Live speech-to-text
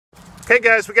Okay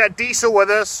guys, we got Diesel with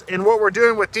us, and what we're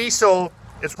doing with Diesel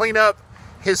is clean up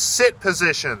his sit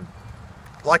position.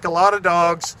 Like a lot of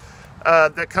dogs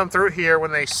that come through here,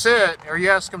 when they sit, or you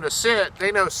ask them to sit,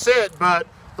 they know sit, but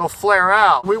they'll flare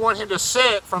out. We want him to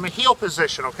sit from a heel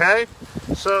position, okay?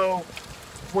 So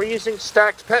we're using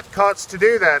stacked pet cots to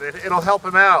do that. It'll help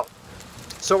him out.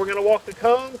 So we're gonna walk the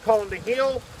comb, call him to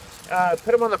heel,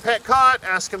 put him on the pet cot,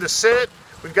 ask him to sit.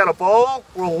 We've got a bowl,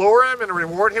 we'll lure him and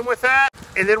reward him with that.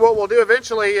 And then what we'll do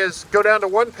eventually is go down to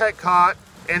one pet cot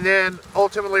and then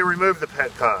ultimately remove the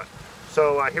pet cot.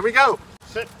 So here we go.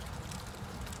 Sit.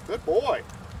 Good boy.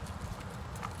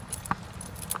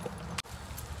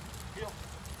 Heel.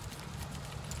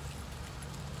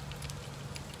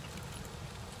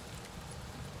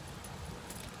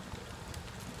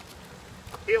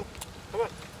 Heel. Come on.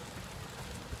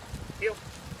 Heel.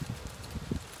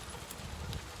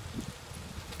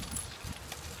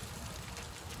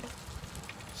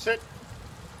 Sit.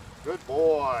 Good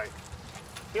boy.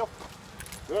 Heel.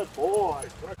 Good boy.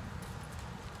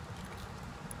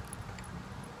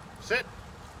 Sit.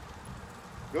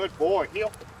 Good boy.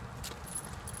 Heel.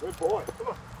 Good boy. Come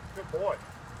on. Good boy.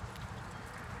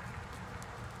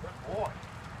 Good boy.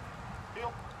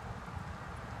 Heel.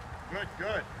 Good,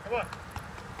 good. Come on.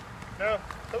 No.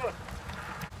 Come on.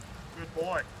 Good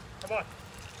boy. Come on.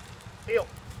 Heel.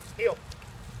 Heel.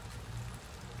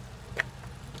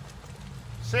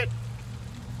 Sit.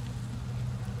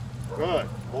 Good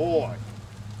boy.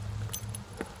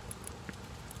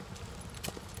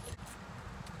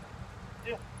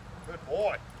 Heel. Good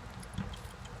boy.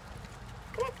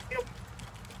 Come on, heel.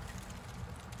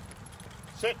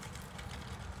 Sit.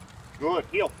 Good,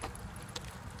 heel.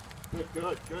 Good,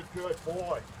 good, good, good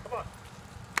boy. Come on.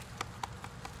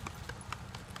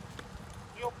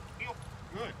 Heel, heel.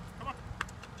 Good. Come on.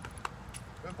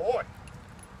 Good boy.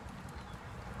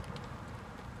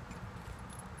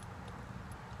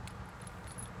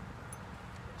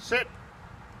 Sit.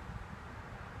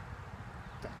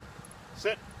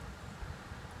 Sit.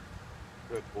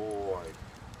 Good boy.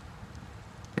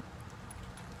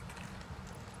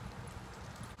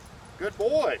 Good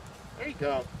boy. There you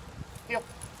go. Heel.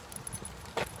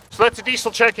 So that's a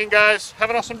Diesel check-in, guys. Have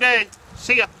an awesome day.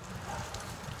 See ya.